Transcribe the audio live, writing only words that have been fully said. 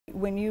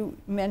when you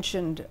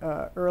mentioned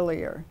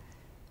earlier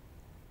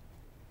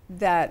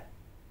that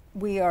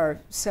we are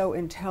so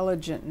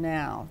intelligent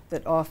now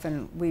that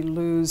often we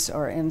lose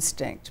our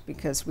instinct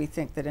because we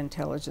think that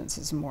intelligence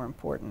is more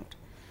important.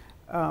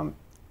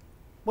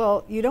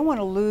 Well, you don't want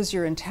to lose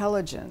your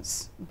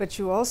intelligence, but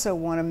you also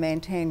want to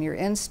maintain your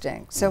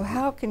instinct. So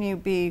how can you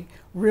be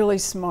really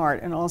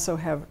smart and also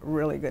have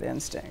really good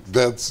instinct?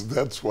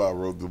 That's why I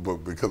wrote the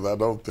book, because I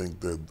don't think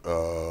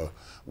that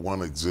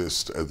one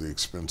exists at the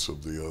expense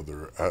of the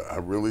other. I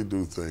really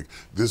do think,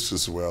 this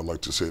is the way I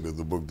like to say it in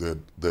the book,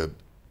 that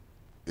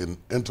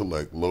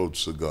intellect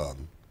loads the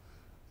gun,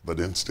 but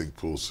instinct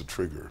pulls the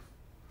trigger.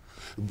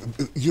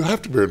 You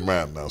have to bear in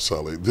mind now,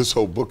 Sally, this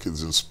whole book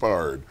is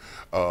inspired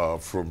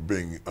from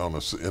being in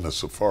a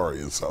safari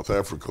in South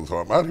Africa. So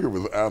I'm out here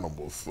with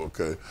animals,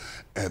 okay?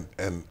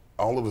 And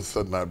all of a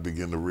sudden I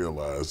begin to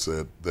realize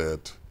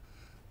that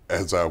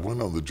as I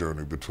went on the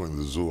journey between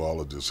the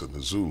zoologist and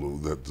the Zulu,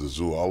 that the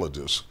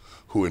zoologist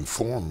who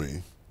informed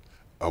me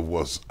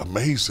was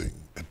amazing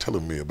at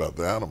telling me about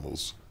the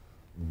animals,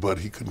 but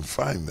he couldn't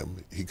find them.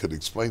 He could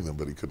explain them,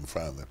 but he couldn't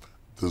find them.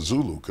 The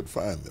Zulu could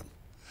find them.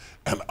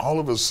 And all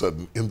of a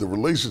sudden, in the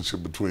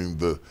relationship between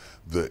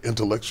the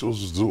intellectual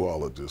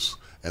zoologist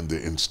and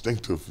the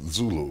instinctive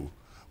Zulu,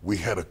 we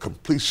had a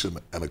completion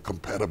and a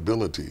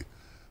compatibility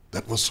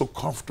that was so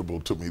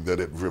comfortable to me that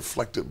it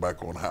reflected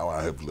back on how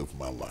I have lived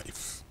my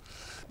life.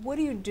 What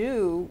do you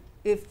do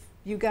if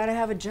you got to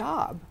have a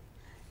job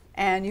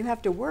and you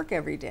have to work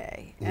every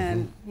day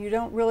and you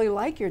don't really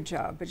like your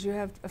job, but you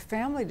have a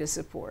family to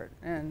support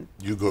and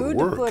food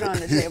to put on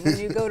the table, and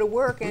you go to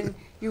work and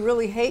you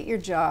really hate your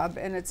job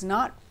and it's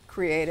not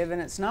creative and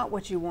it's not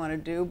what you want to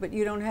do, but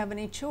you don't have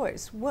any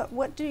choice?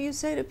 What do you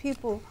say to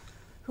people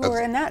who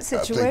are in that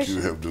situation? I think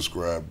you have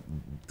described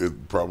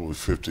it, probably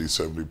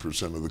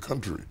 50–70% of the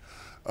country.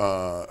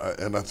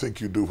 And I think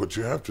you do what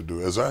you have to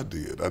do, as I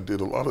did. I did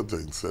a lot of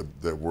things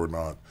that were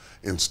not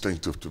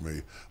instinctive to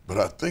me. But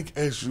I think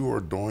as you are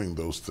doing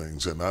those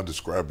things, and I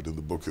describe it in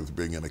the book as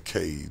being in a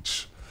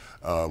cage,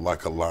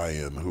 like a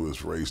lion who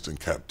is raised in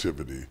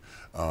captivity,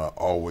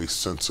 always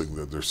sensing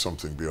that there's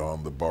something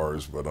beyond the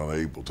bars but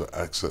unable to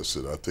access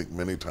it. I think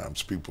many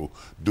times people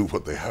do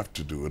what they have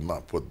to do and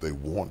not what they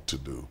want to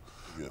do.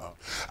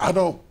 I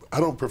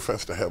don't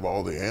profess to have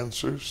all the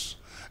answers,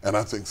 and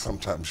I think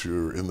sometimes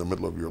you're in the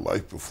middle of your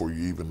life before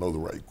you even know the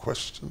right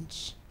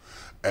questions.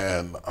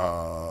 And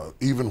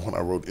even when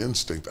I wrote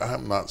Instinct,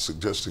 I'm not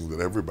suggesting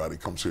that everybody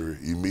comes here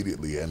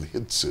immediately and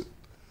hits it.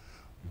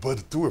 But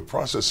through a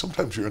process,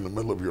 sometimes you're in the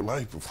middle of your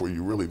life before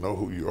you really know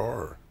who you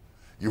are.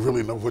 You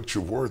really know what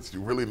you're worth, you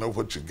really know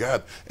what you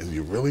got, and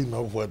you really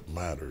know what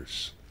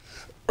matters.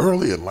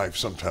 Early in life,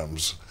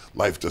 sometimes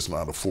life does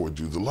not afford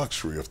you the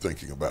luxury of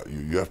thinking about you.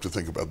 You have to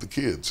think about the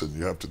kids, and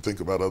you have to think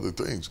about other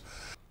things.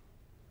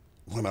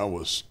 When I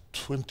was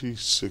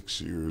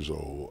 26 years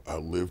old, I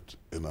lived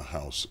in a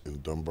house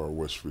in Dunbar,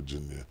 West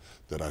Virginia,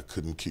 that I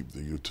couldn't keep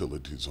the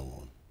utilities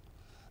on.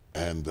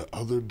 And the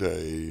other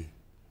day,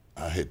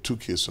 I had 2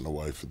 kids and a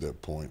wife at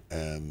that point,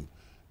 and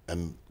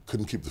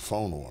couldn't keep the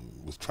phone on.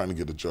 Was trying to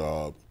get a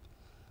job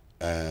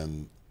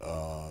and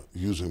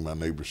using my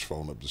neighbor's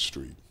phone up the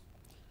street.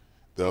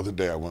 The other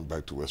day I went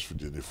back to West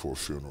Virginia for a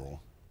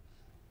funeral,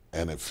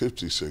 and at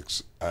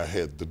 56 I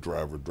had the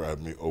driver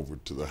drive me over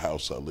to the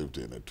house I lived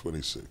in at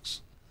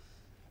 26.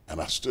 And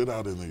I stood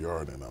out in the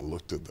yard and I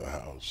looked at the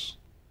house,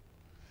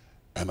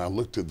 and I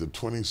looked at the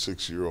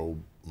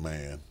 26-year-old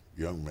man,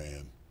 young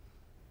man,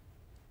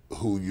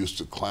 who used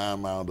to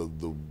climb out of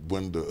the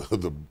window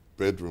of the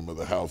bedroom of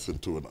the house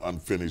into an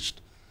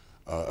unfinished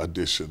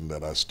addition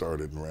that I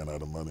started and ran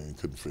out of money and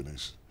couldn't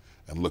finish,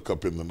 and look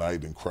up in the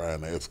night and cry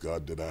and ask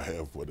God, did I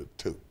have what it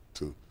took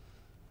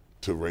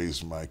to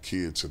raise my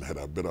kids, and had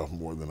I bit off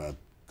more than I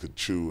could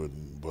chew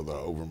and was I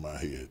over my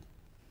head?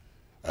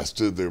 I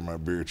stood there, my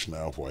beard's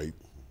now white,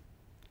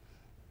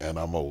 and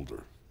I'm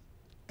older,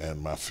 and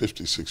my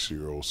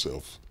 56-year-old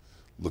self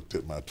looked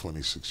at my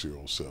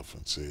 26-year-old self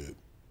and said,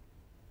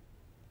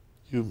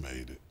 you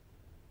made it.